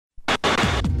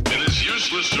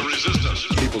useless to resist us.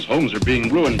 People's homes are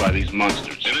being ruined by these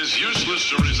monsters. It is useless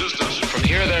to resist us. From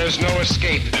here, there is no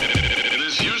escape. It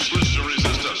is useless to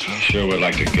resist us. I sure would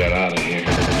like to get out of here.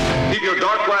 Keep your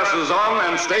dark glasses on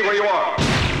and stay where you are.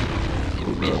 The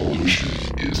revolution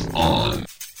is on.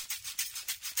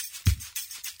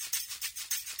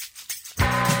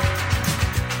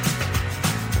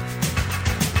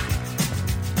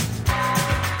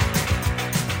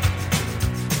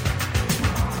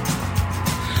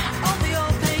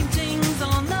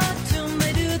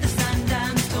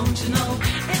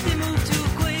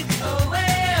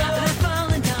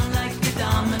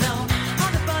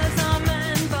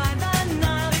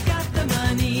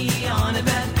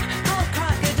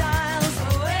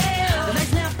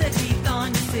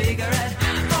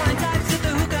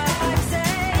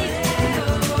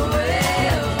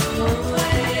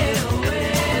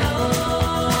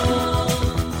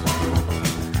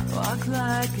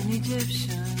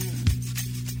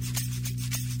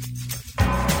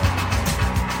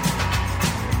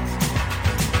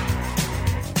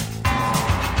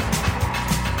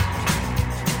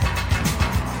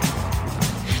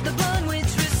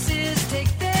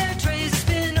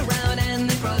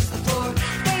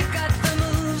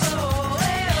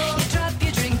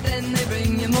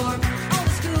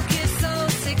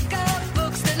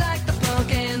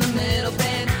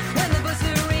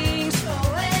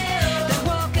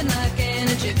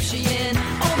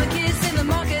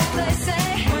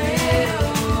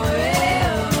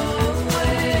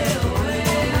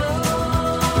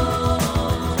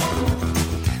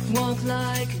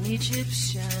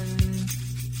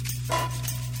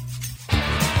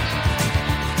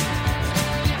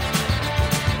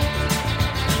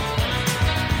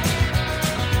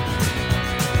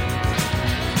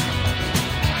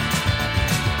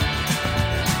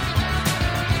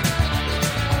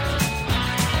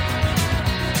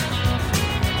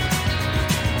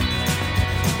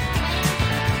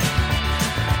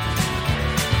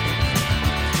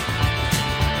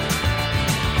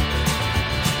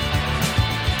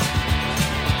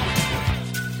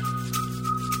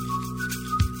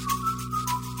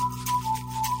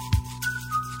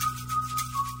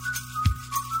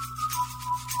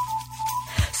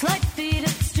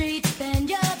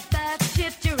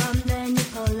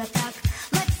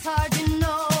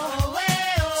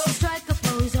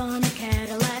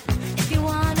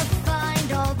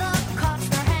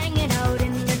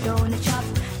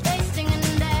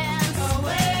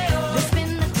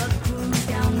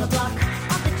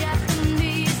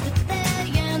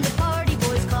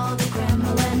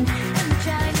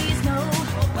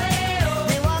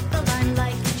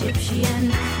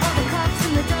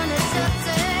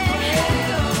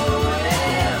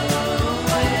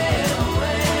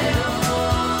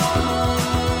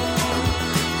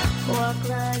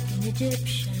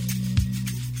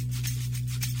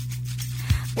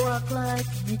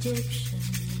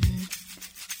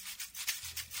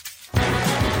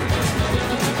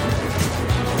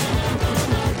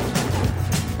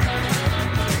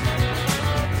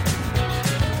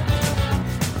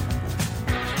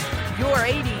 Your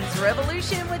 80s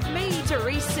Revolution with me,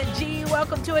 Teresa G.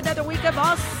 Welcome to another week of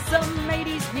awesome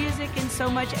 80s music and so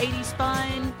much 80s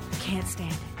fun. Can't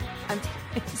stand it.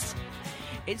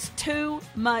 It's too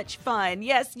much fun.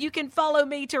 Yes, you can follow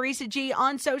me, Teresa G,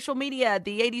 on social media.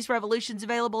 The 80s Revolution's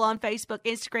available on Facebook,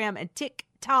 Instagram, and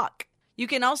TikTok. You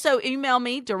can also email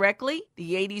me directly,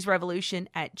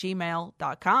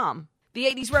 the80srevolution@gmail.com. The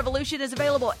 80s Revolution is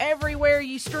available everywhere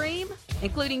you stream,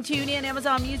 including TuneIn,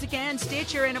 Amazon Music, and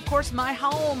Stitcher, and of course my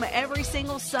home every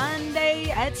single Sunday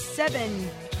at 7,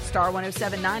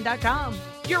 star1079.com.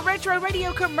 Your retro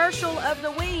radio commercial of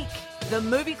the week, the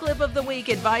movie clip of the week,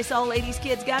 advice all 80s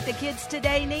kids got the kids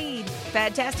today need,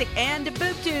 Fantastic, and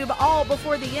BoobTube, all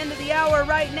before the end of the hour.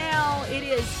 Right now, it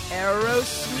is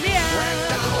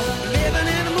Aerosmith. Living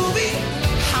in a movie,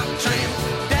 hot tramp,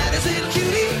 daddy's little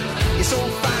cutie, you're so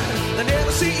fine. I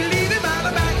never see you leaving by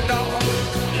the back door.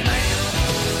 Man,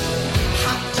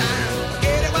 hot time,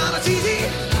 get it while it's easy.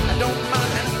 I don't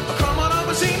mind, come on over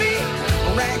and see me.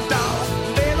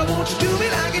 Ragdoll, baby, won't you do me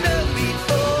like you done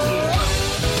before?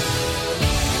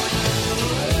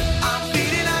 I'm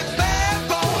feeling like a bad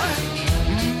boy,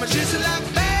 just like a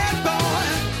bad boy.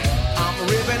 I'm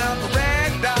ripping up a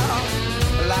ragdoll,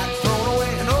 like throwing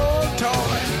away an old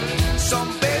toy.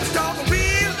 Some babies talking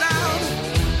real loud,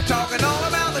 talking all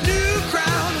about the new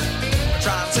crowd.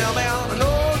 Try to tell me on an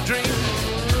old dream,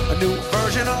 a new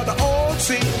version of the old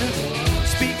scene.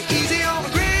 Speak easy on the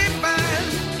grapevine,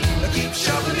 keep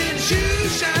shoving in the shoe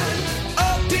shine.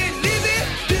 Oh, did Lizzy,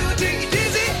 do it till you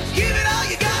dizzy. Give it all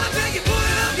you got until you put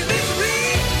it up your misery.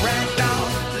 Ragdoll,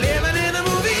 living in a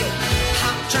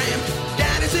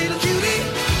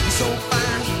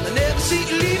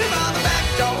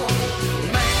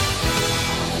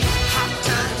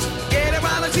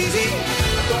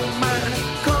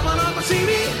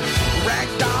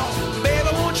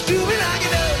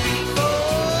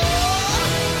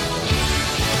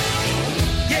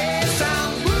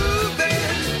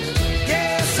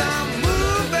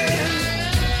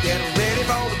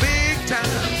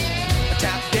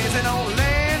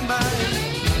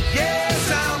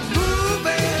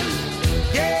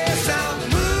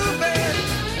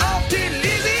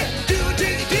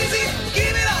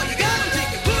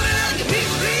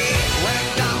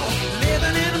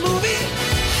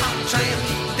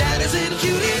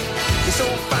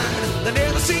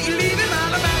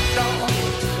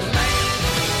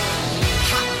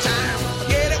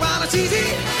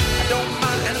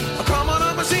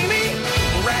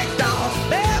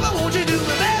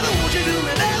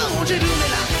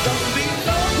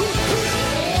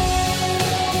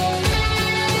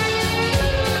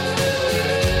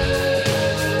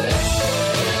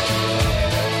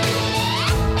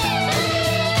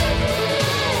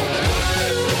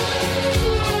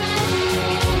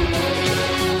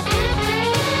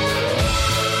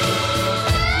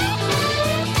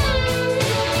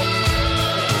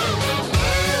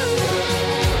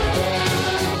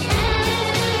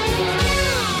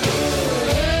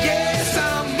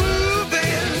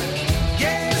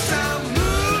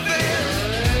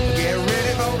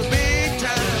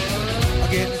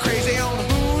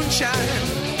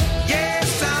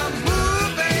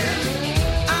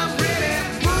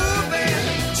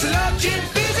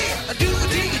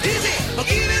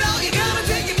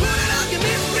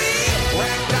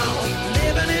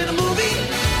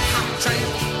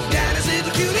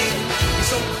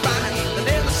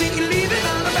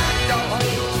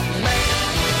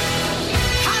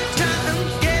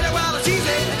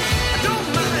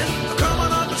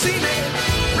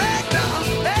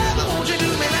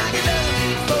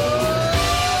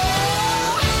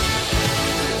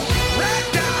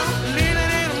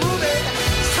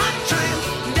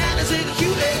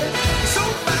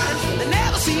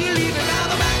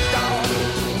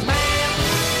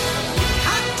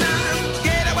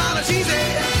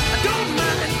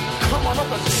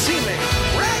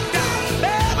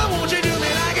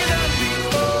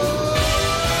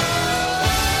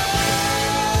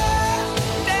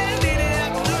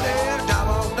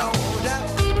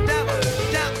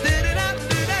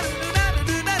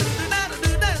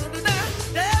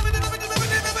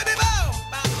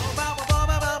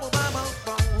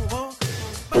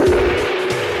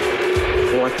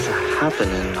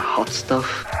happening, hot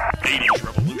stuff? 80s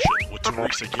Revolution with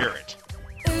Teresa Garrett.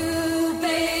 Ooh,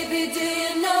 baby, do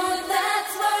you know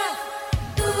that's what?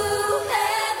 Ooh,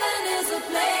 heaven is a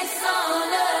place on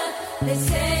earth. They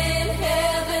say in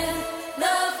heaven,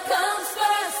 love comes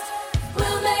first.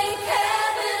 We'll make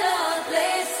heaven a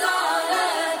place on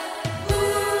earth.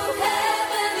 Ooh,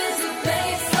 heaven is a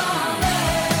place on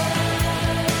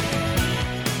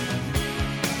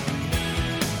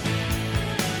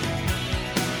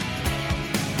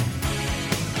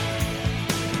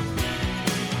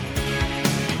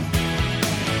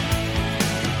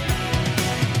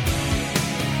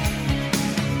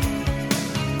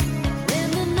When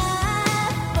the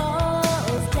night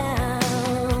falls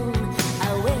down, I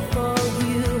wait for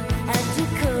you and to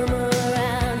come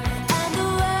around, and the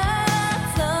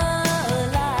world's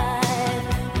alive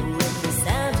with the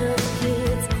sound of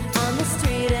kids on the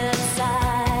street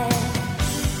outside.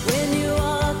 When you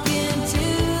walk into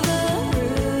the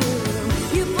room,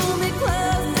 you pull me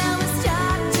close, now we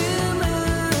start to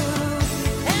move,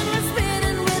 and we're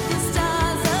spinning with the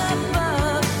stars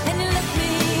above, and you lift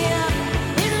me up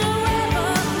in the web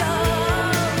of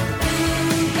love.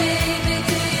 Ooh, baby,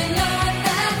 do you know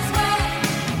that's what?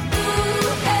 Ooh,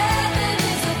 heaven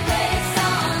is a place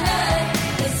on earth.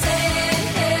 They say in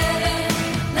heaven,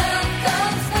 love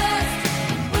comes first.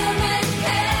 We'll make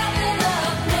heaven a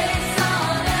place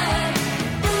on earth.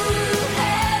 Ooh,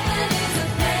 heaven is a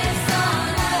place on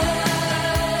earth.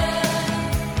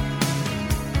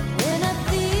 When I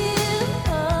feel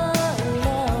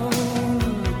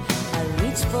alone, I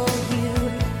reach for you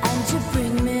and you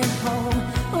bring me home.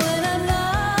 When I'm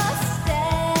lost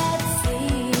at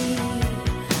sea,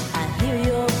 I hear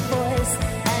your voice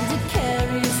and it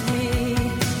carries me.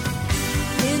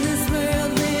 In this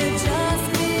world we're just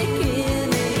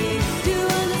beginning to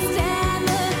understand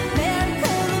the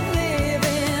miracle of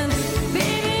living.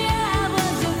 Baby, I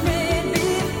was afraid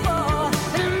before,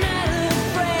 but I'm not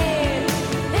afraid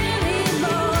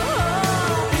anymore.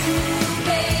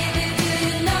 Baby, do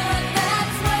you know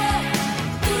that's what?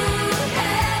 Ooh,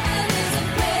 heaven is a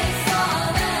place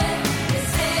on earth. They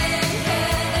say in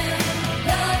heaven,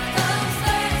 love comes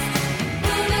first.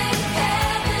 We'll make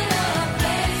heaven a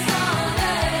place on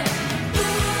earth.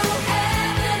 Ooh,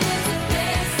 heaven is a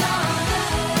place on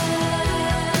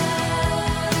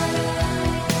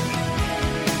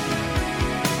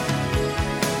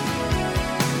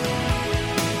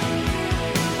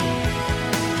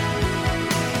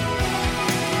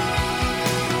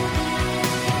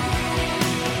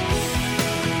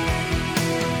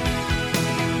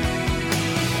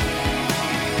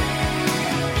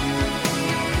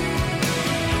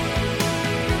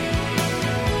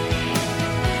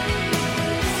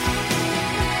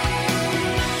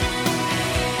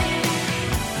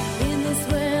In this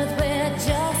world we're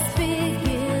just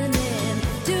beginning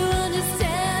to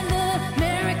understand the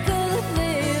miracle of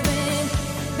living.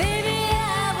 Baby,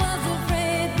 I was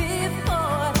afraid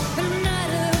before, but I'm not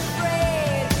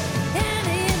afraid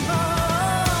anymore.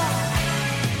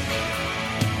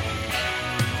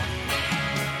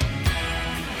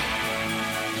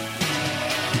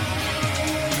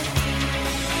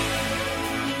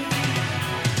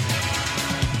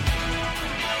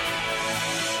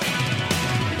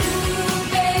 Ooh,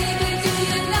 baby, do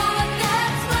you know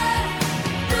that's what?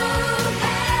 Ooh,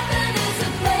 heaven is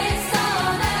a place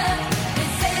on earth. They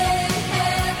say in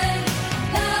heaven,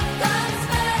 love comes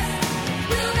first.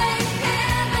 We'll make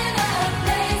heaven a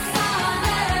place on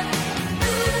earth.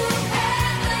 Ooh,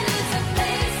 heaven is a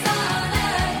place on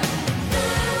earth.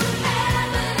 Ooh,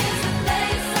 heaven is a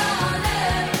place on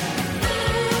earth.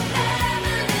 Ooh,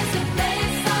 heaven is a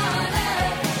place on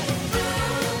earth.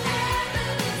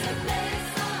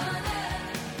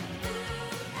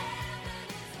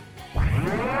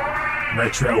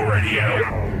 Retro Radio.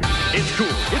 It's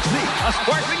cool. It's neat. A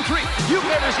sparkling treat. You've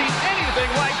never seen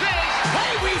anything like this.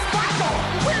 Hey, we sparkle!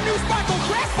 We're new sparkle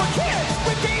dress for kids.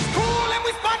 The day's cool and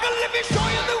we sparkle if we show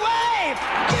you the way.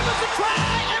 Give us a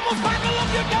try and we'll sparkle up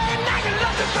your day. Now you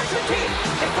love to brush your teeth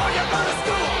before you go to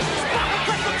school. Sparkle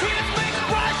dress for kids makes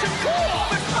bright and cool.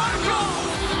 With sparkle,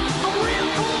 a real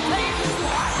cool place.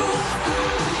 Sparkle,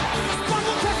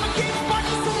 sparkle dress for kids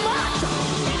sparkle so much.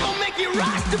 It'll make you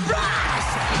rise to rise.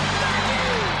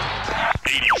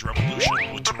 80s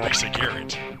Revolution with Teresa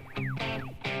Garrett.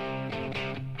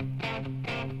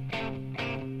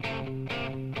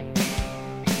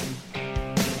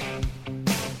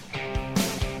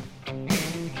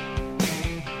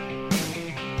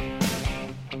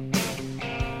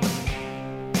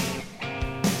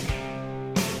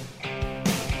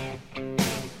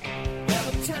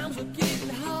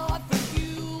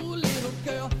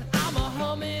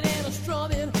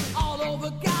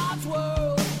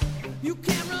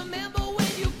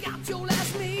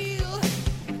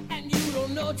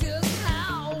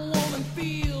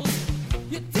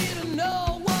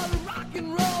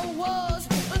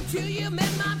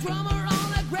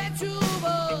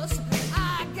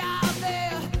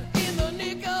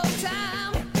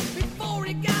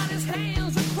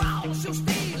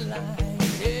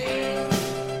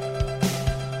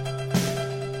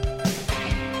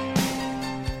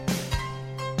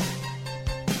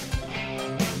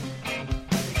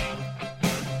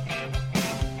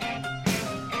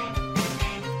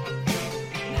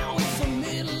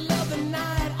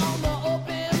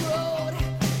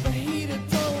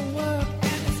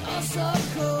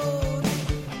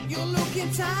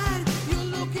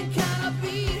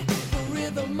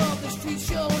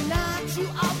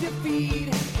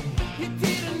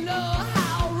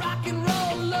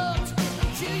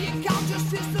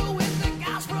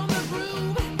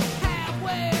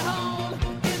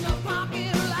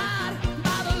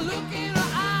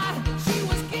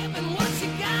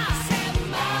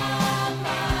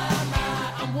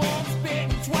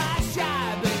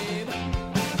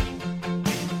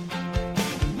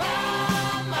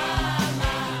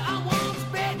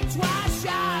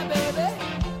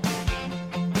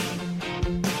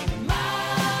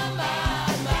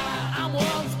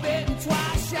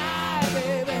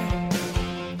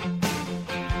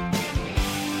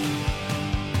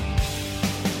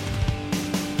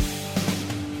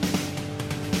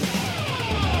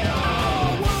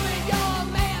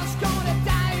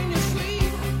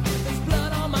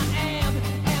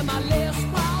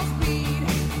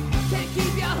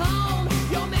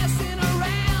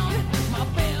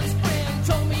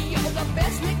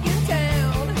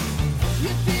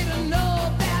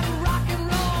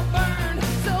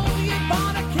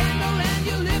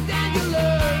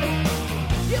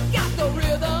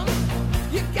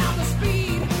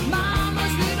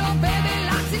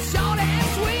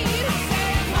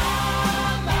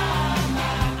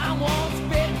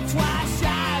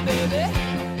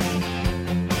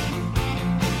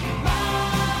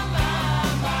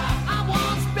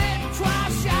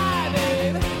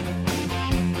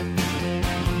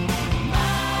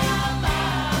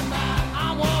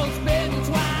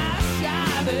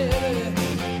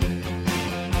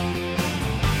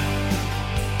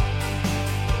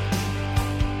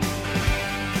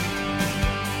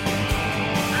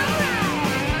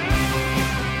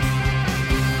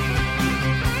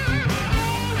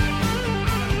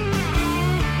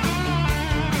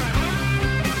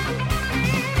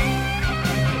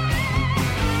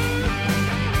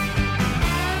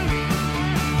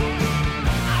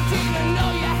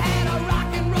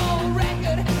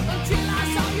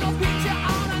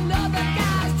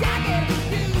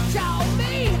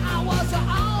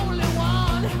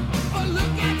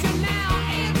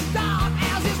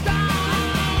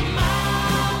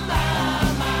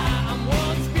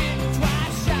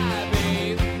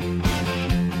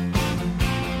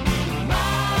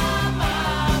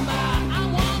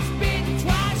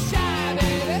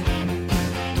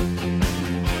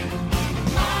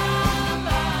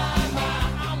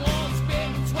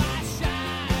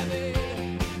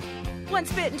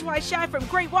 Once Bitten, Twice Shy from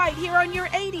Great White here on your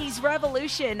 80s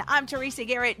Revolution. I'm Teresa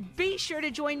Garrett. Be sure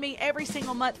to join me every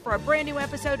single month for a brand new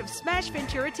episode of Smash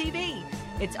Ventura TV.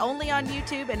 It's only on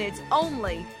YouTube and it's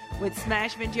only with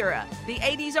Smash Ventura. The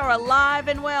 80s are alive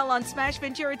and well on Smash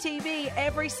Ventura TV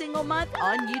every single month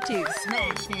on YouTube.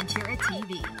 Smash Ventura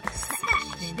TV.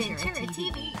 Smash Ventura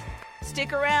TV.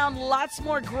 Stick around, lots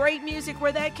more great music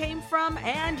where that came from,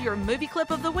 and your movie clip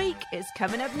of the week is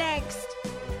coming up next.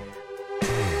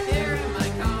 Here in my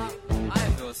car, I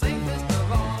feel safest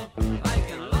of all. I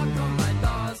can lock on my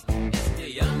doors. It's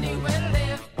the only way to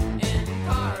live in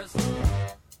cars.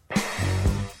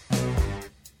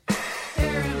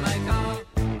 Here in my car,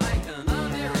 I can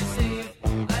only receive.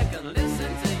 I can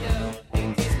listen to you.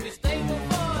 It keeps me stable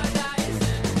for days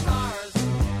in cars.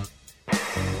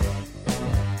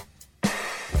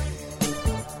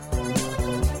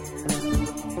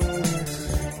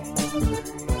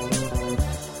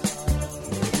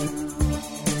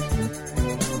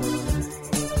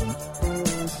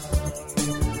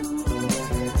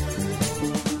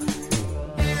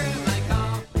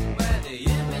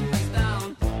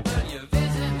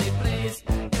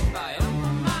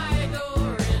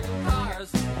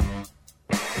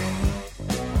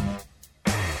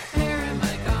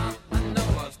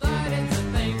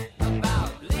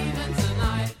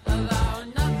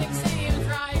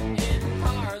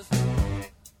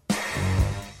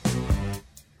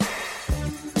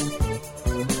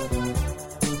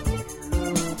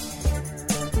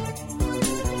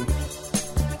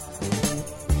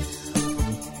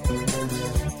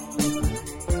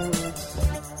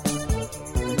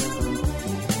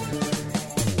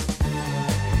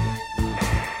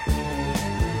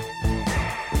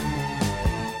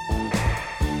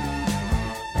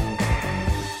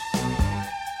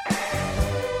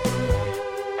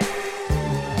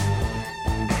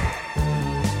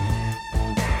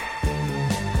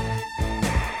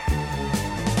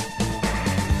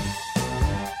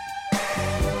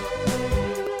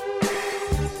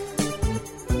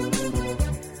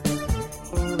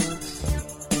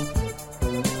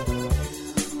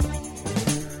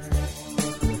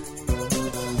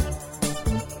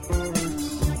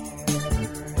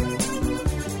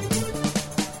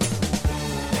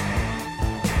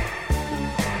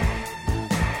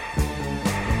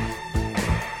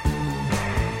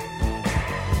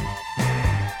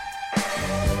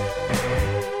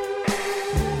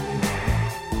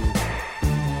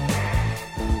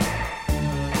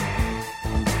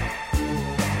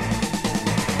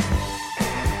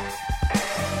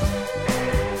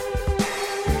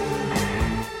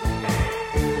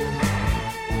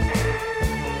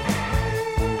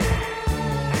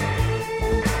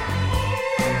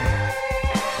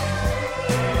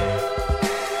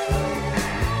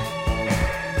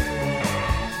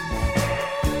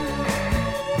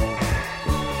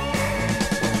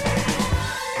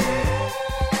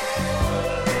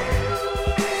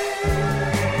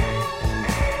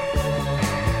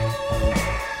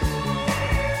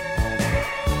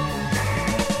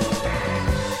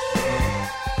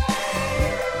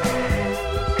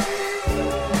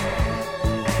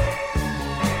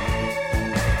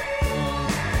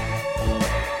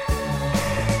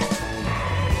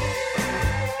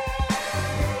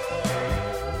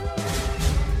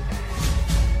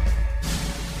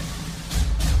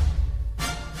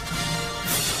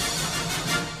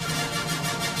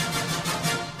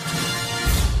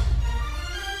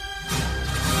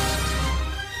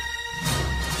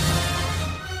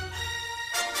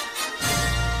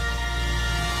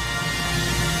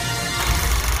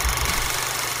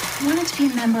 I wanted to be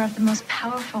a member of the most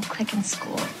powerful clique in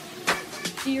school.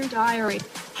 Dear Diary,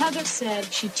 Heather said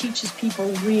she teaches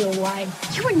people real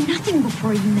life. You were nothing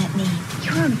before you met me.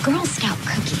 You were a Girl Scout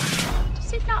cookie.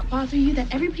 Does it not bother you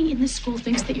that everybody in this school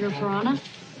thinks that you're a piranha?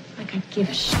 Like I give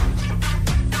a shit.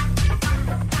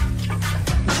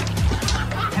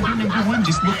 Heather number one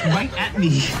just looked right at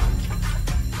me.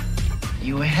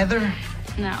 You a Heather?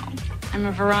 No, I'm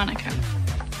a Veronica.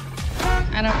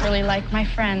 I don't really like my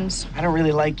friends. I don't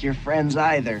really like your friends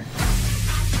either.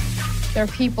 They're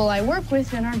people I work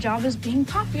with, and our job is being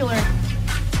popular.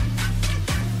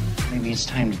 Maybe it's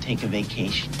time to take a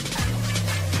vacation.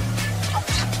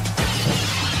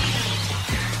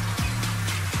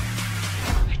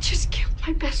 I just killed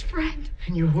my best friend.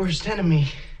 And your worst enemy.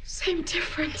 Same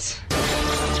difference.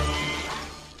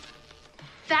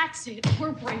 That's it.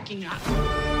 We're breaking up.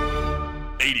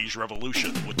 80s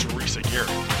Revolution with Teresa Garrett.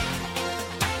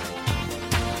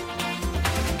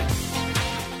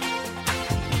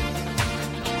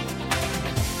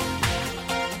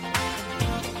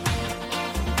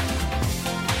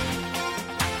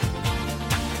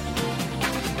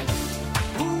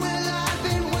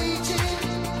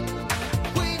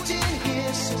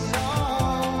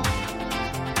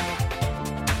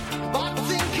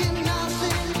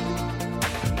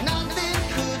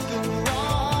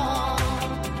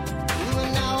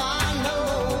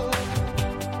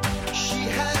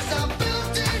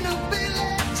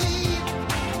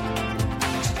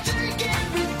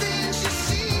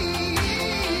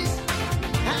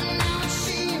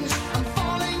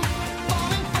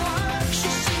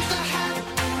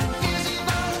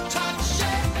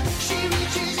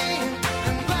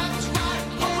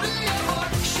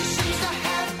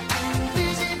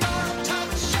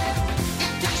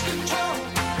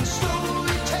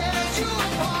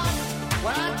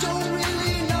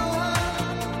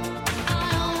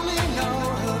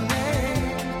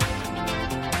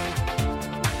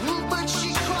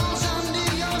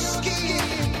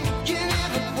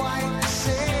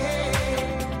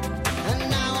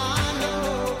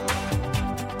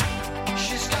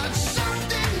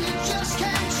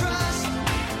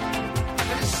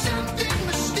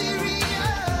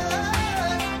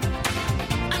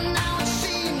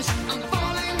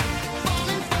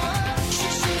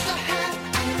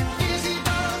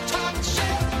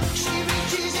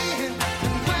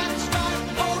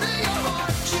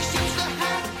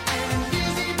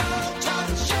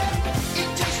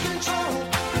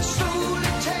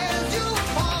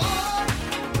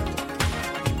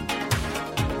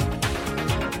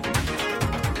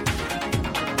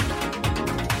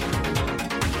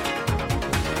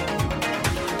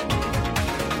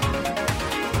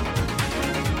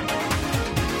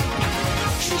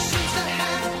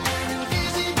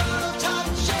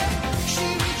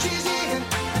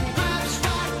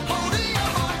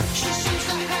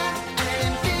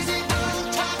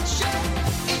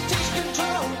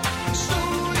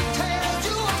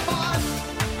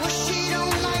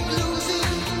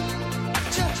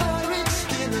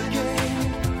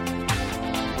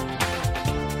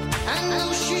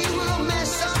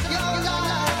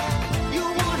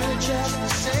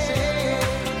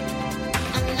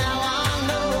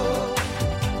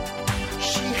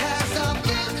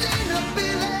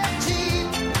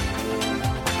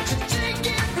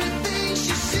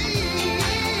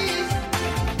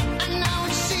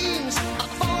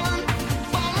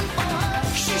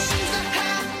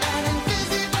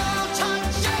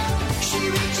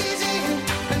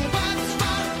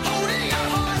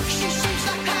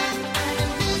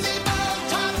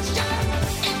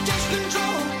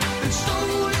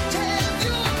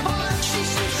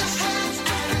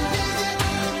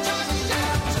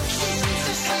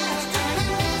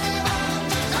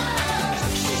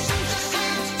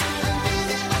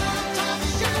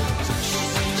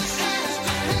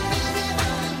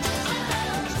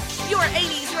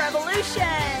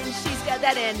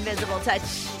 that invisible touch.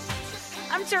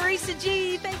 I'm Teresa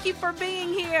G. Thank you for being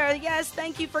here. Yes,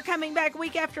 thank you for coming back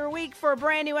week after week for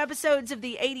brand new episodes of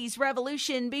the 80s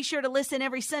Revolution. Be sure to listen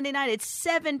every Sunday night at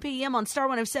 7 p.m. on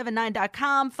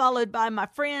star1079.com, followed by my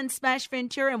friend Smash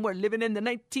Ventura, and we're living in the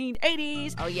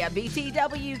 1980s. Oh yeah,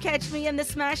 BTW. Catch me and the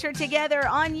Smasher together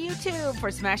on YouTube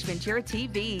for Smash Ventura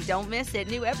TV. Don't miss it.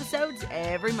 New episodes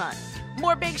every month.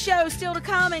 More big shows still to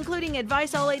come, including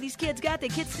advice all 80s kids got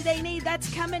that kids today need.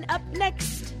 That's coming up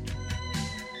next.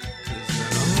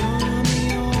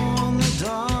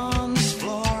 Dance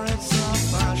floor, it's a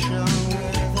fashion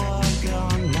with a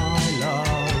gun, my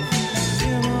love.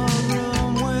 In a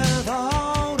room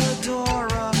without a door,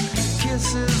 a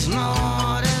kiss is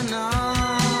not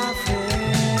enough.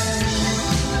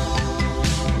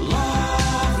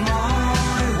 Love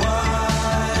my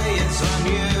way, it's a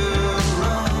new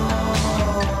road.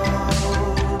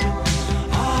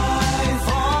 I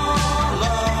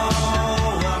follow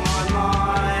where my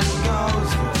mind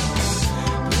goes.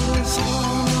 It's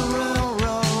on the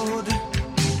railroad,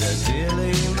 the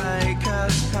daily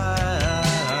makers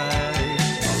pay,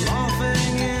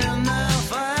 laughing in their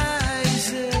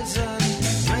faces and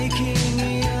making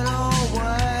it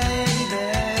away.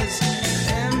 There's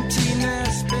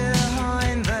emptiness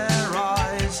behind their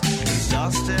eyes,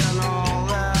 dust in all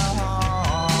their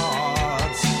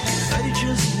hearts. They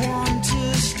just want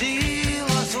to steal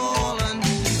us all and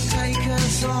take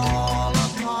us all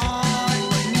apart.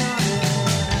 We're not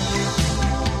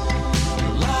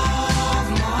love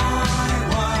my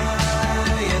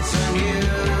way, it's a new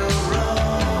road.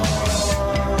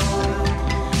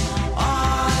 I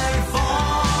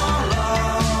follow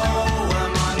where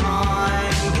my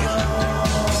mind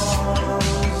goes.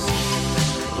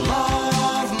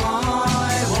 Love my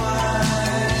way,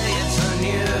 it's a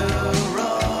new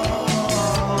road.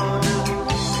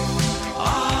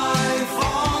 I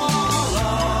follow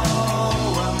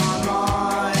where my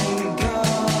mind goes. Love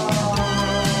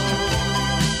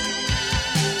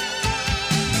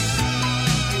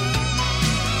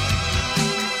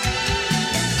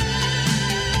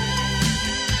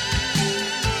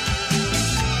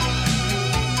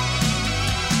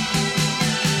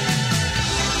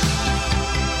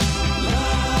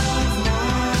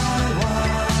my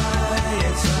way,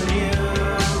 it's a new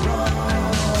road.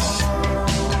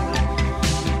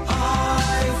 I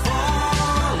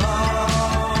follow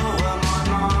where my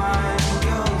mind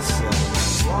goes. So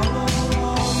swallow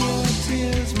all your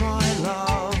tears, my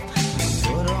love, and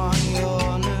put on your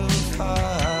new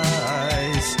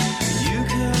face. You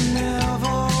can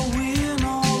never win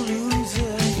or lose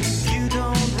if you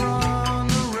don't run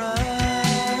the race.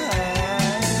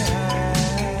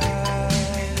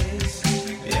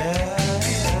 Yeah.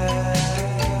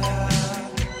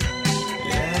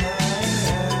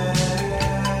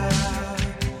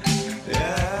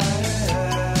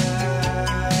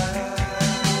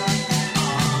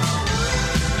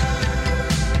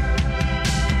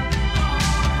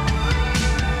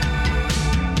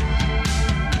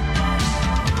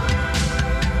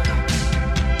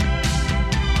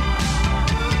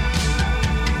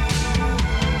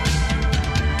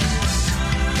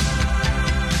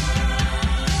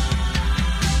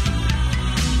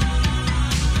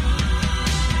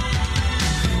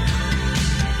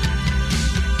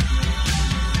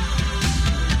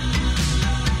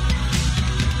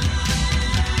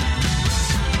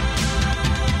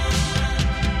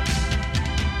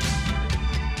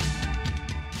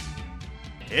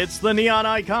 It's the neon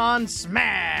icon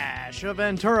Smash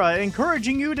Ventura,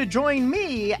 encouraging you to join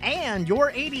me and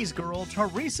your 80s girl,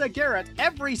 Teresa Garrett,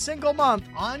 every single month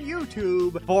on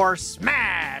YouTube for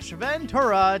Smash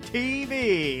Ventura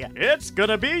TV. It's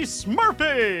gonna be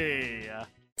Smurfy!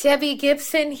 Debbie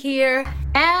Gibson here.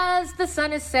 As the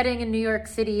sun is setting in New York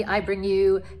City, I bring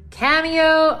you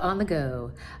Cameo on the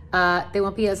Go. They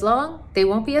won't be as long, they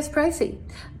won't be as pricey,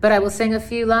 but I will sing a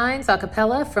few lines a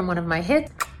cappella from one of my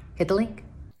hits. Hit the link.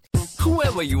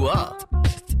 Whoever you are,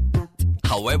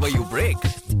 however you break,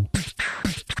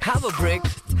 have a break,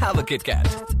 have a Kit Kat.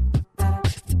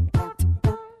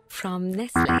 From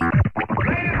Nestle. The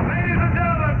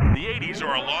 80s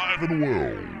are alive and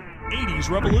well. 80s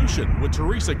Revolution with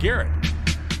Teresa Garrett.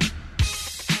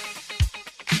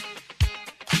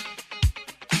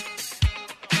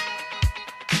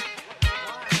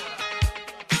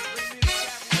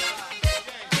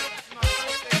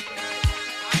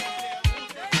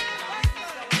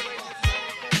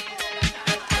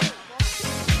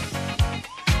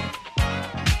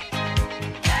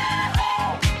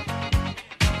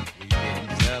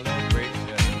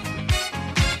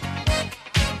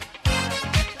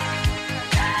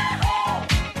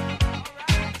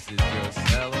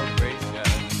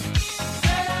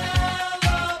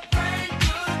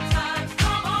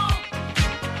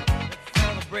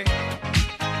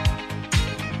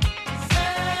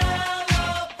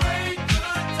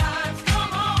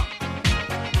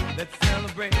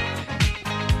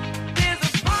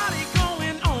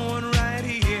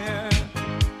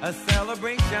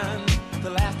 celebration to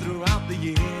last throughout the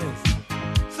years.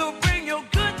 So bring your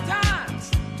good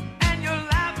times and your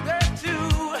laughter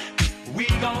too. We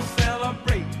gon'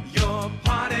 celebrate your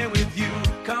party with you.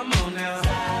 Come on now.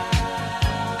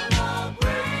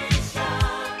 Celebration.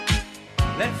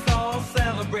 Let's all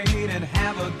celebrate and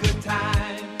have a good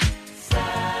time.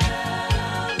 Celebration.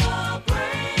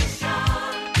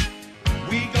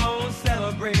 We gon'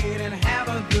 celebrate and have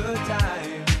a good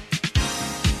time.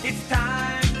 It's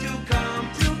time to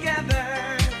come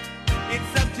together.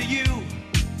 It's up to you.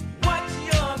 What's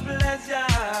your pleasure?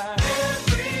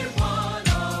 Everyone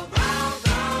around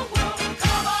the world,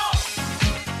 come on!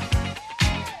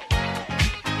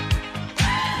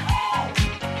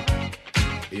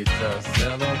 It's a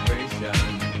celebration.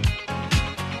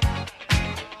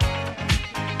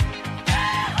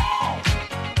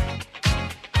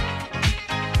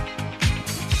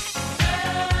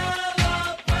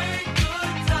 Celebrate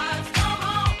good times, come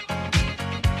on!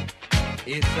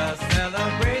 It's a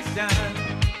celebration.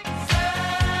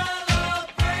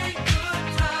 Celebrate good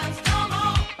times, come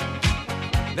on!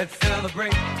 Let's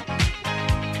celebrate.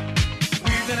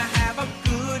 We're gonna have a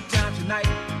good time tonight.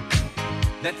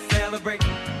 Let's celebrate.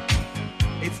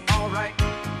 It's alright.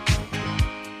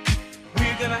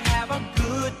 We're gonna have a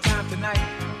good time tonight.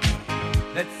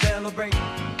 Let's celebrate.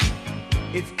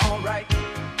 It's alright,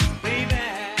 baby.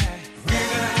 We're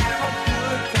gonna have a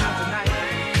good time tonight.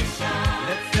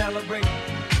 Let's celebrate.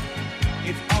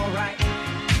 It's alright.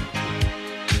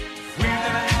 We're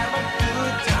gonna have a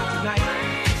good time tonight.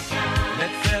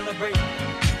 Let's celebrate.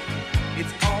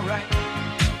 It's alright.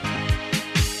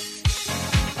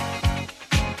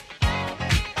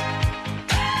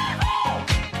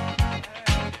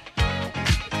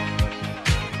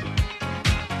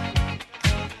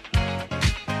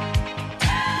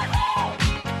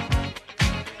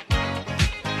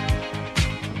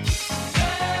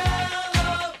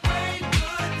 Celebrate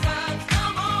good times,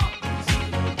 come on!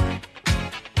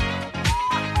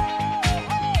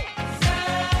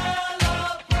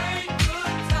 Celebrate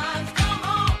good times, come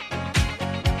on!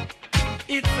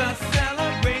 It's a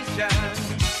celebration.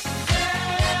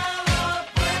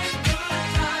 Celebrate good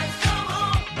times, come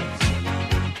on!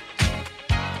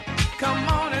 Come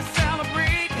on and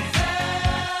celebrate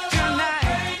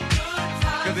tonight.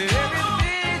 'Cause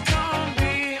everything's gonna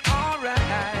be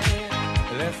alright.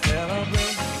 Let's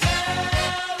celebrate.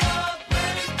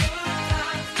 Celebrate good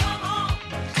times, come on!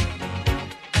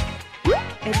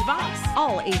 Advice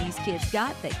all 80s kids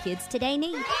got that kids today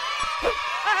need.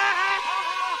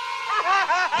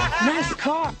 Nice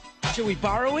car. Should we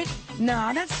borrow it?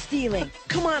 Nah, that's stealing.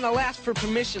 Come on, I'll ask for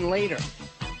permission later.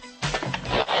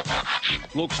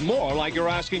 Looks more like you're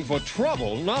asking for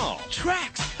trouble now.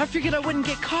 Tracks. I figured I wouldn't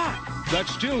get caught. That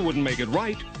still wouldn't make it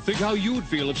right. Think how you'd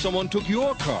feel if someone took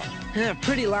your car. Yeah,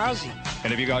 pretty lousy.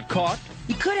 And if you got caught,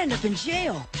 You could end up in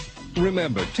jail.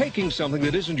 remember, taking something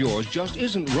that isn't yours just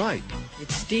isn't right.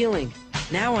 It's stealing.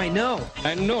 Now I know.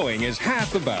 And knowing is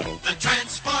half the battle. The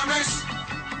Transformers.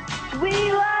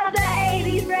 We love the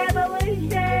 80s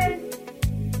revolution.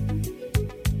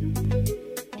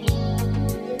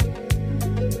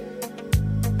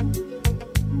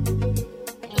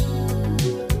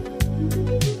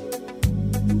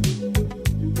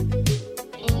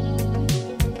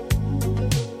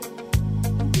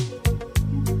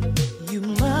 You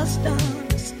must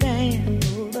understand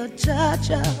the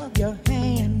touch of your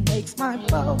hand makes my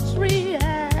pulse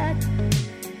react.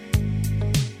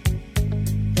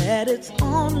 That it's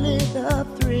only the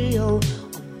thrill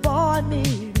of boy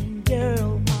meeting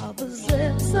girl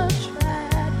opposites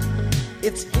attract.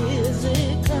 It's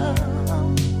physical,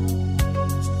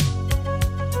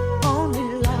 only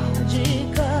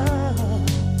logical.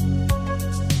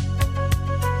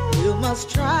 You must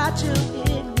try to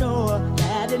ignore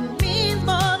that it means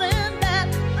more than that.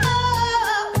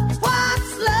 Oh,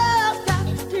 what's love got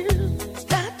to do? It's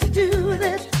got to do with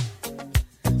it.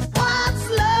 What's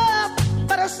love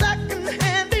but a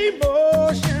second-hand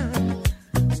emotion?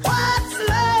 What's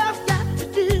love got to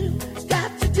do? It's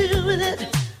got to do with it.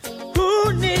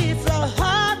 Who needs a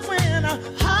heart when a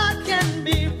heart can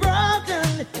be broken?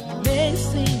 It may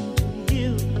seem to you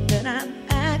that I'm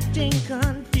acting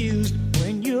confused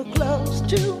when you're close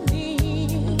to me.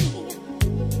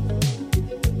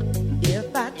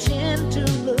 If I tend to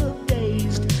look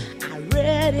dazed, I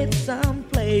read it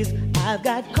someplace. I've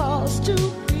got cause to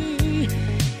be.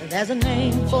 There's a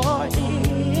name for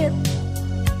it.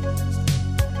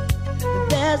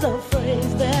 There's a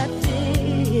phrase that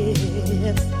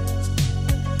fits.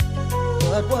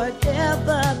 But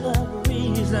whatever the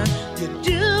reason, you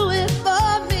do it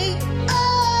for me.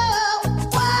 Oh,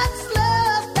 what's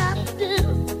love got to do?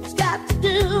 It's got to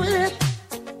do with it.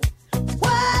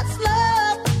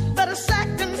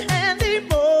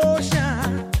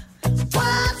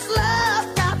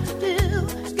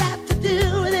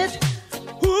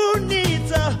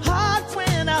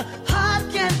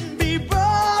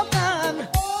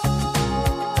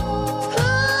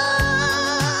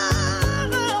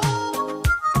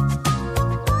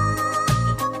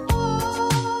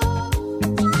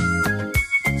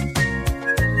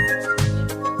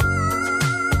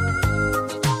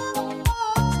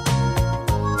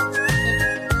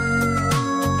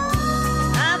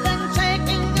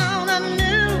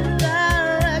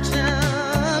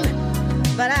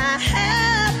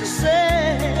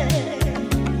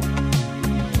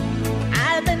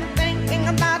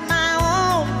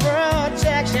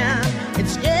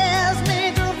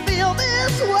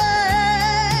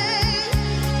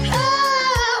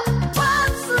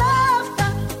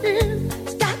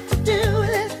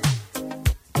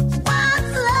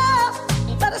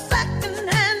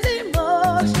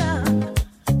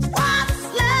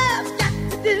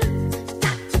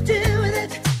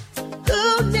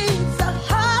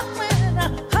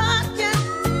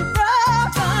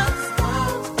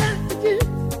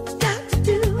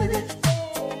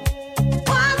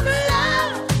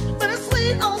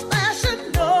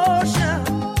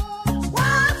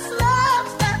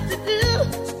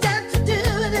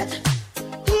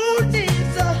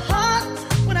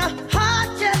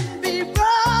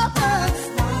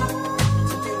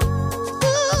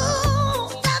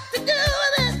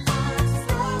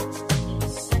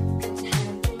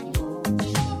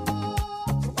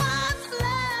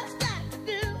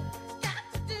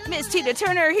 Miss Tina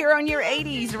Turner here on your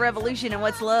 80s Revolution. And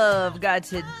what's love got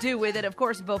to do with it? Of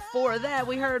course, before that,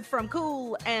 we heard from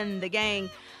Kool and the Gang.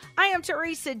 I am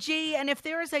Teresa G, and if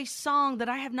there is a song that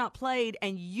I have not played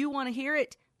and you want to hear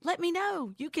it, let me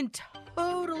know. You can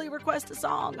totally request a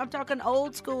song. I'm talking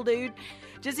old school, dude.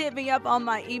 Just hit me up on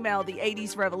my email,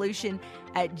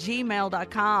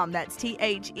 the80srevolution@gmail.com. That's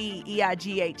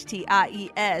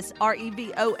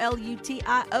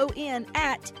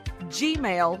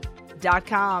THEIGHTIESREVOLUTION@gmail.com.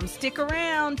 Stick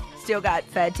around. Still got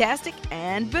Fantastic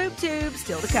and Boob Tube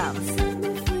still to come.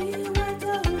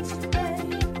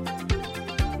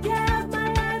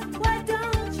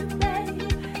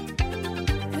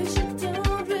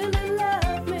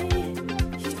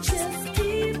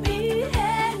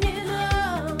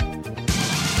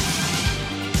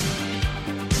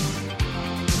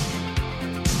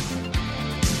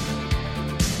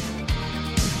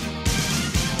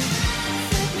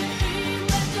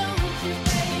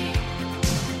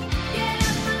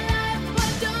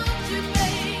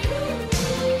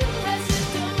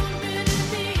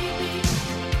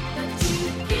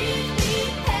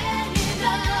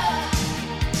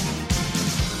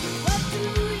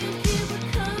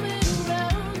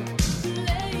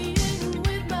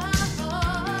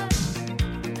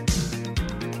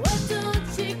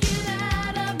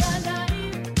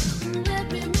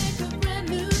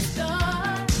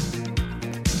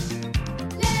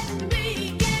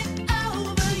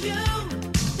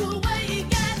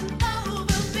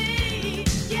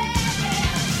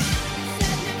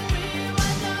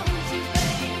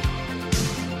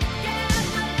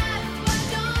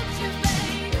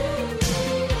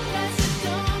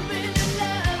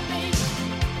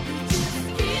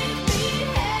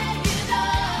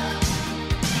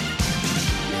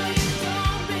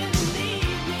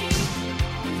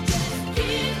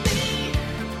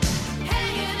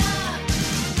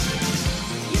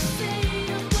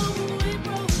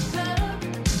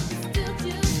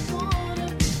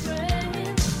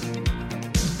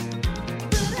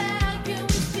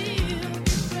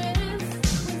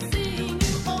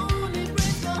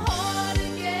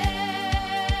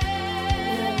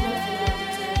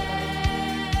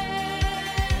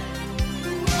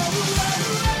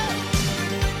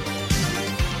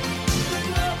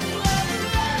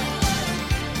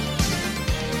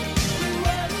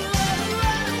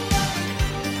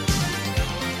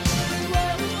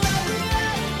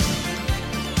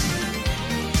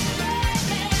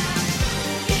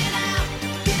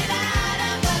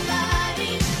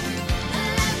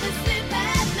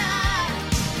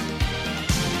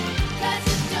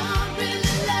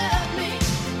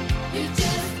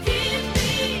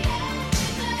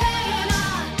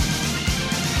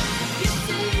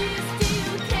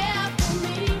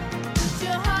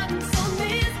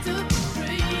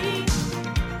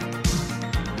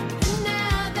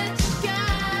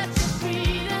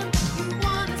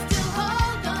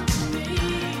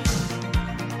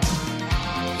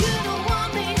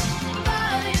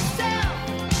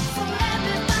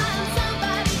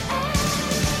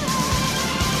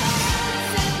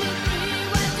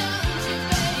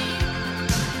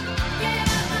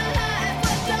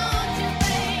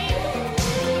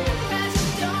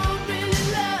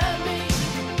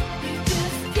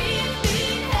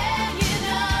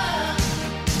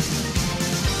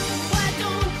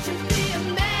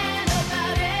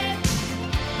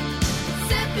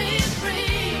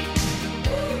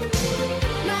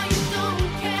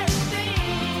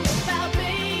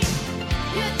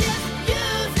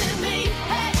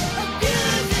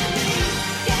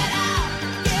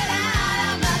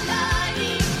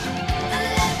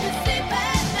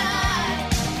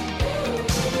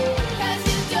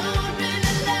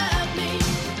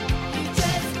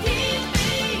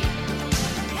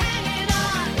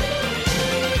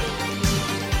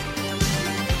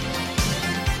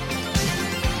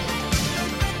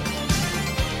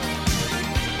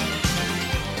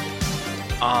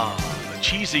 The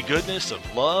cheesy goodness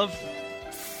of love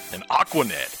and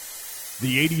Aquanet.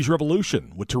 The 80s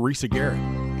Revolution with Teresa Garrett.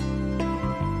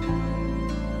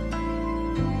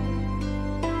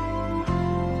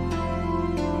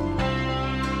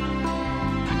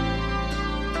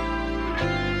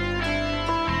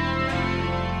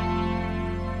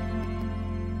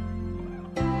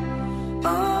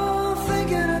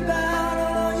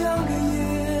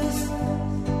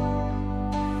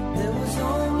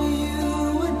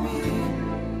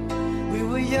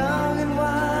 Young and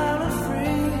wild and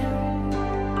free.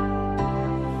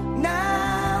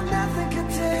 Now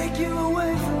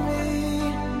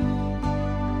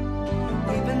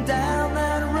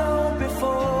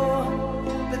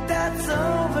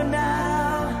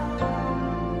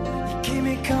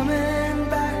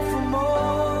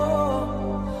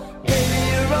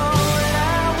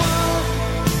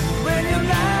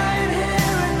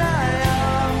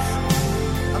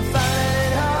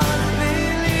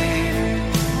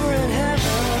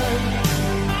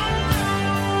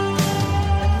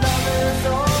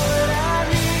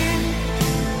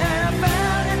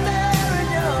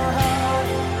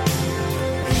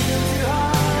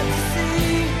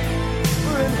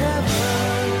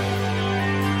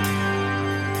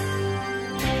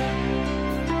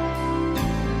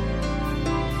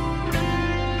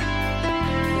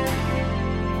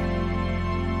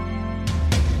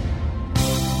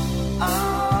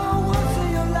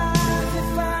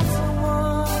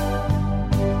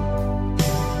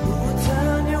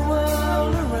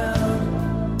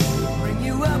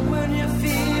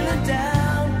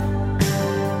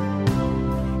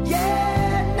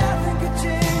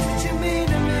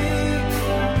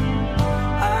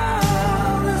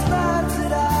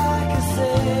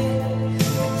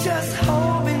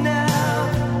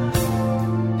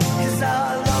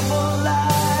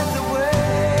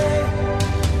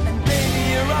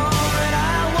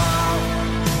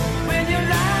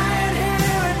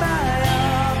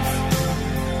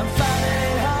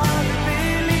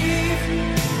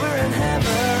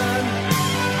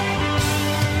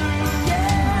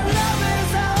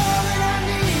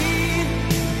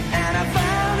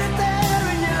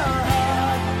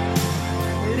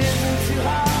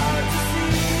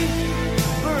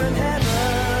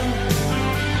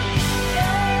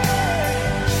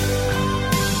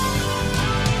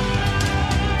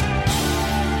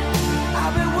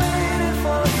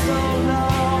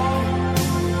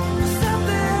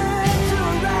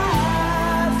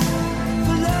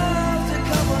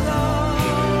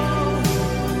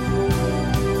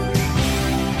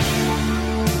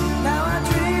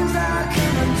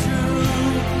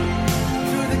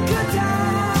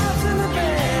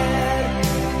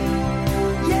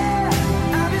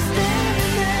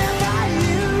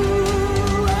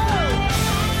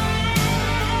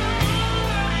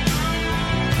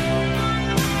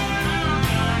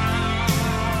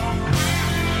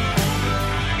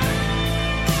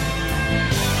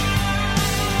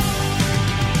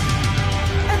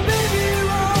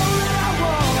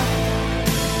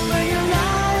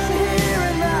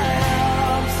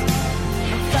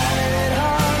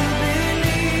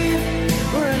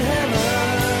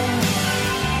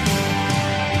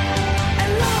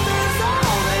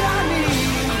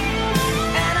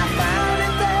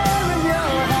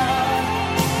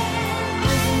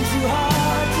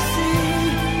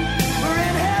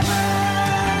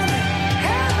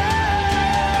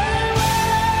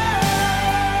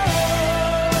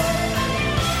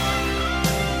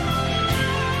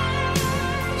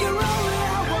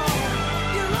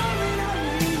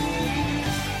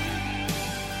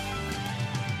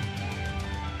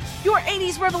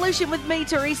 80s Revolution with me,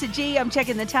 Teresa G. I'm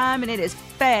checking the time, and it is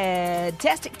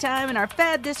fantastic time. And our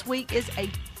fad this week is a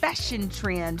fashion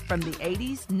trend from the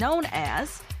 80s known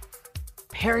as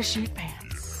parachute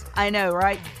pants. I know,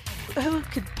 right? Who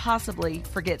could possibly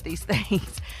forget these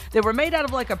things? They were made out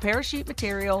of like a parachute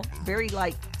material, very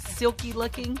like silky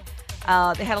looking.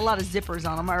 They had a lot of zippers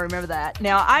on them. I remember that.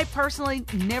 Now, I personally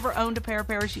never owned a pair of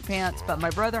parachute pants, but my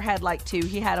brother had like two.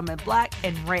 He had them in black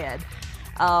and red.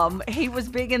 He was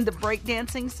big in the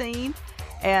breakdancing scene,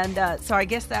 and so I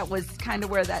guess that was kind of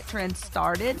where that trend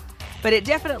started. But it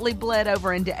definitely bled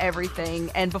over into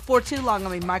everything. And before too long, I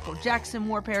mean, Michael Jackson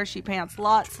wore parachute pants.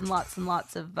 Lots and lots and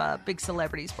lots of big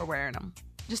celebrities were wearing them.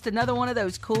 Just another one of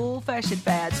those cool fashion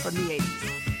fads from the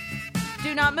 80s.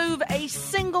 Do not move a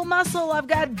single muscle. I've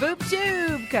got Boob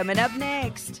Tube coming up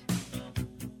next.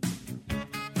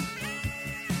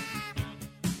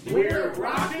 We're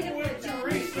rocking with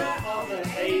Teresa on the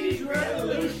 80s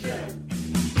Revolution.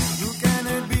 Who can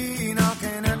it be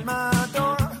knocking at my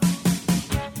door?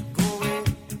 Go away,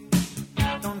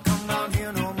 don't come down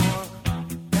here no more.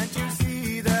 Can't you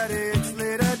see that it's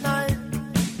late at night?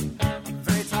 I'm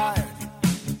very tired,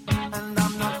 and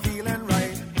I'm not feeling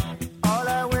right. All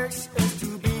I wish is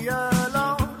to be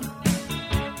alone.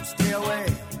 Stay away,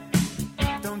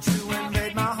 don't you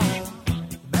invade my home.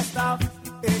 Best off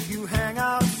if you hang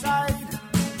out.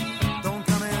 Don't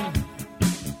come in,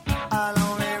 I'll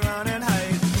only run and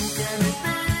hide. Who can it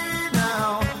be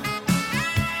now?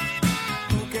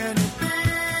 Who can it be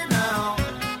now?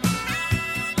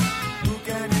 Who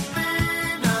can it be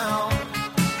now?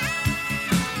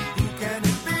 Who can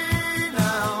it be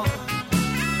now?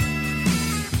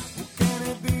 Who can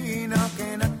it be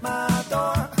knocking at my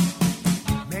door?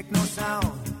 Make no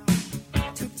sound,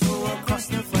 tiptoe across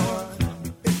the floor.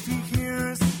 If he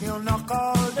hears, he'll knock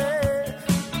all day.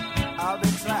 I'll be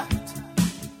trapped,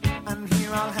 and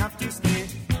here I'll have to stay.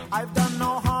 I've done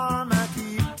no harm, I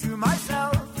keep to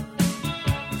myself.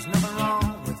 There's nothing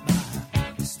wrong with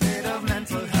my state of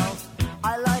mental health.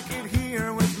 I like it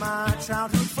here with my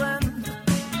childhood friend.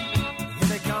 Here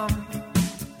they come,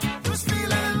 those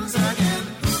feelings again.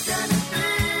 Who can it be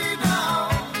now?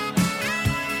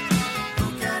 Who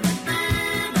can it be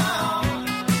now?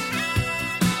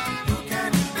 Who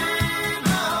can it be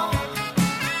now?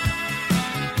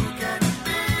 Who can it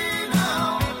be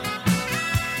now?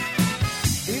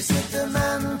 Is it the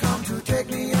men come to take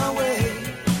me away?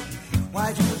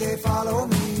 Why do they follow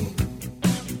me?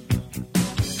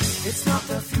 It's not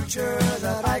the future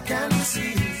that I can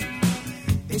see.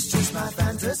 It's just my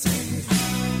fantasy.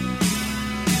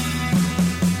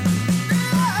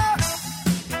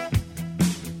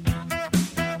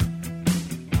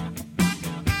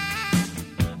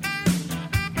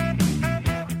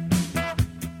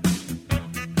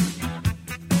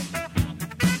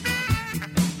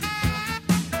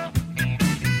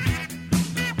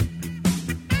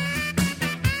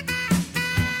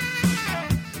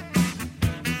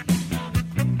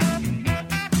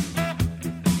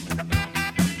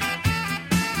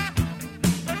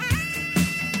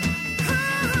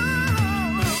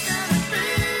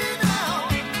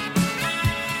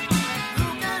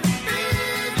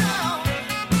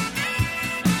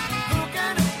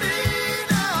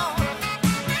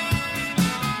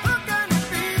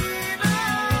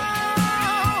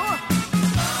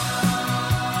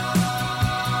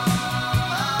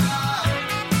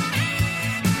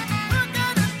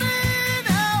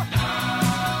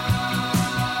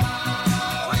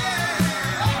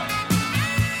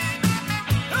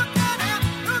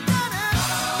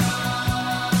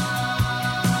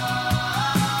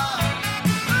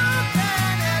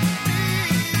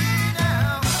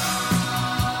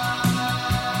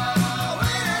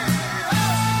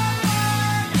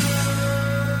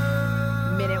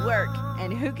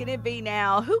 Who can it be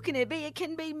now? Who can it be? It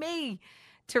can be me,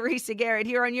 Teresa Garrett,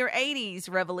 here on your 80s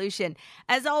Revolution.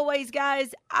 As always,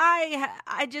 guys,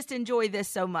 I just enjoy this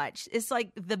so much. It's like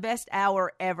the best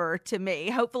hour ever to me.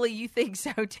 Hopefully you think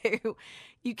so too.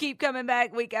 You keep coming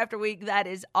back week after week. That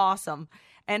is awesome.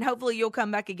 And hopefully you'll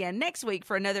come back again next week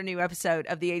for another new episode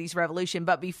of the 80s Revolution.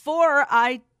 But before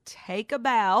I take a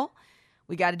bow,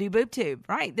 we got to do Boob Tube,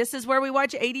 right? This is where we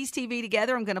watch 80s TV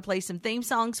together. I'm going to play some theme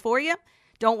songs for you.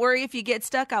 Don't worry if you get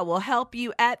stuck. I will help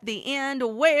you at the end.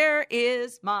 Where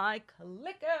is my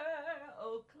clicker?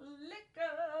 Oh,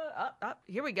 clicker. Oh,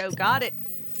 here we go. Got it.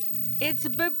 It's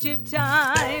Boob Tube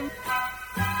time.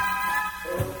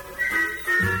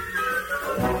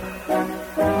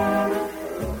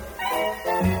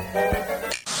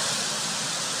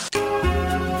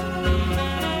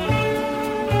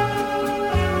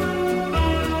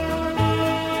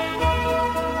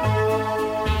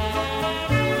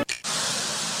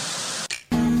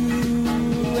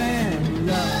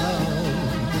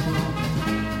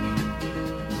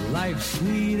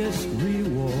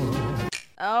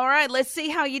 right, let's see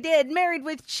how you did. Married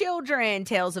with Children,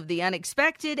 Tales of the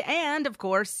Unexpected, and, of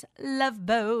course, Love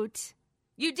Boat.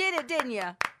 You did it, didn't you?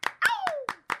 Ow!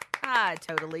 I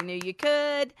totally knew you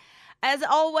could. As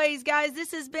always, guys,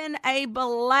 this has been a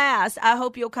blast. I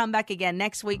hope you'll come back again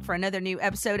next week for another new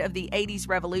episode of the 80s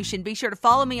Revolution. Be sure to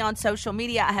follow me on social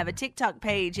media. I have a TikTok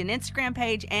page, an Instagram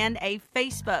page, and a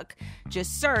Facebook.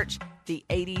 Just search the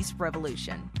 80s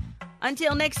Revolution.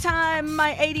 Until next time,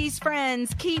 my 80s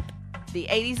friends, keep the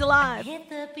 80s alive. Hit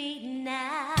the beat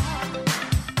now.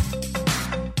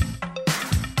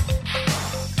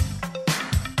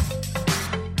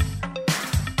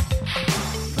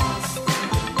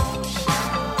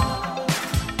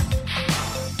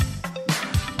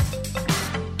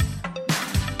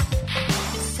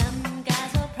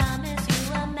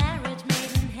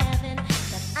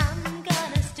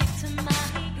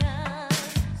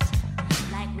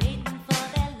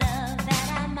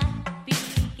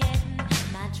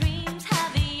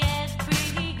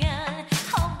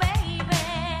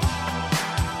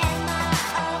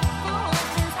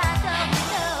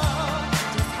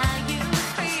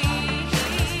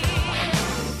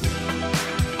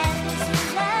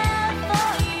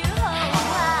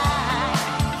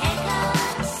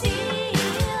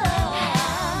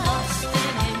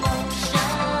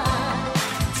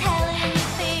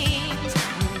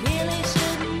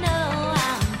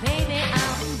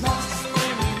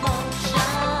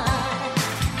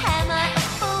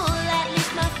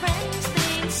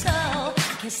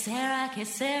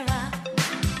 Sarah,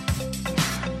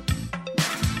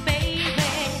 baby,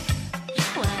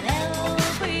 whatever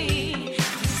will be.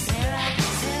 Sarah,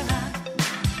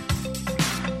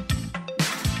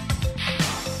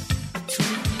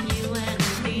 between you and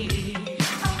me.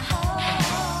 Just how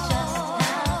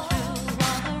true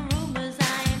are the rumors I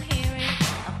am hearing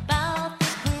about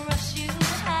this crush you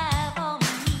have on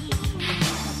me.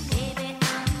 Baby,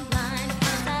 I'm blind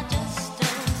 'cause I just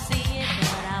don't see it,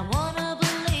 but I wanna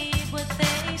believe what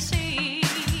they see.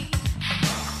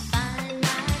 I find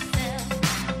myself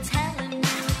telling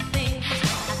you things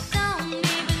I don't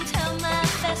even tell my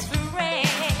best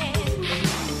friend.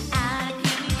 I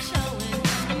keep showing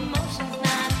emotions,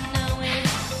 not knowing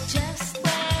just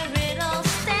where it all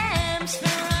stems from.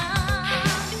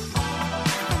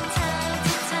 From time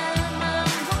to time, I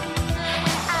wonder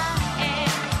where I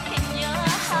am in your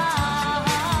heart.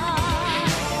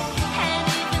 And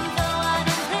even though I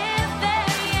don't live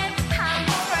there yet, I'm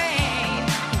afraid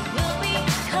it will be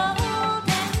cold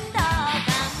and dark.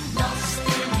 I'm lost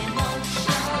in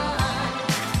emotion,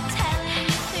 telling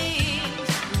you things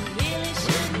you really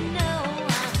should know.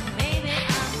 Baby,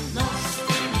 I'm lost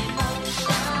in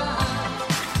emotion.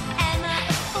 Am I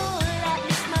a fool? At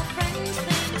least my friends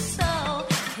think so.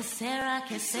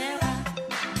 Que Sarah,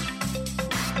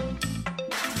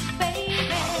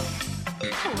 baby,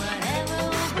 whatever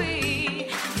will be.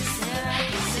 Que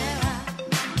Sarah,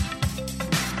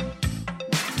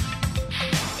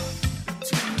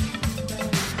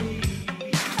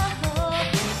 I hope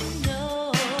you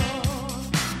know.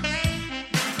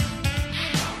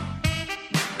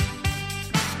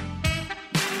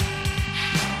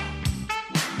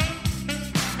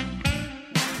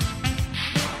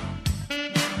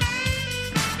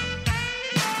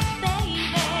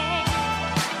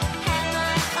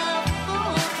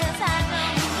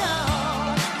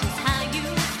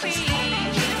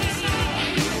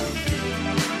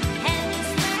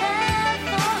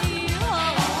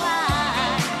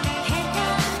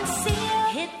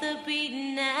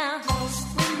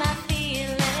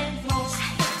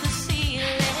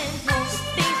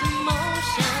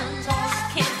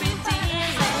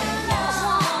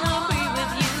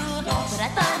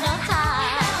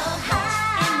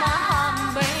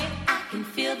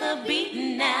 Feel the beat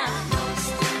now.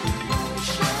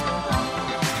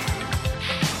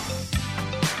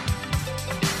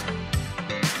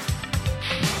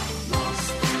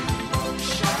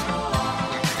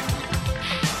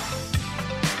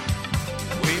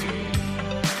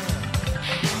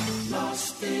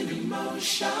 Lost in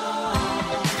emotion.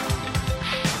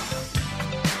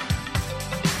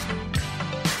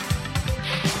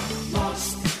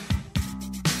 Lost.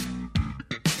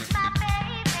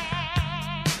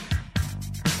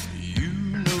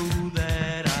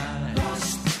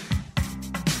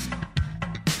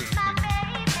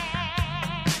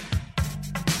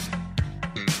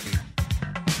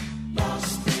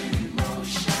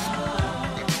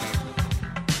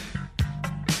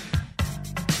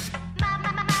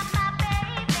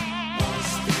 Baby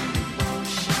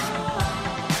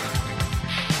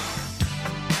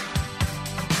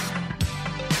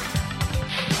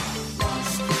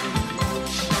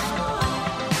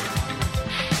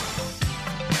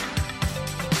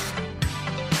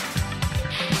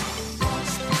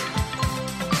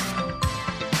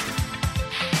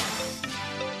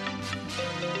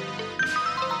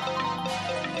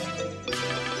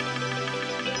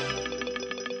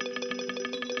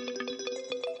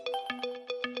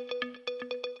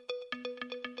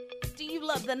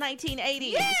love the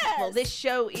 1980s? Yes! Well, this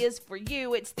show is for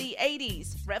you. It's the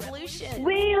 80s Revolution.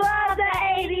 We love the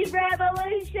 80s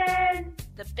Revolution.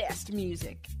 The best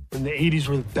music. And the 80s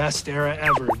were the best era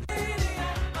ever.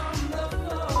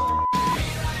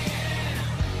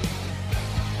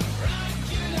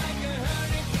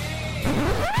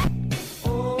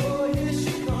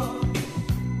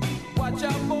 Watch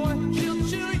out, boy, she'll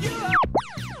chew you up.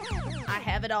 I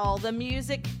have it all. The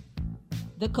music,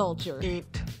 the culture,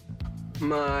 Eat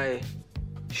my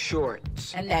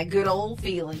shorts. and that good old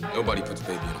feeling. Nobody puts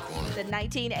baby in a corner. The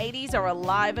 1980s are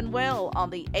alive and well on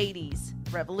the 80s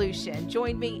Revolution.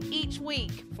 Join me each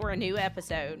week for a new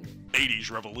episode.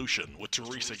 80s Revolution with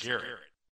Teresa Garrett.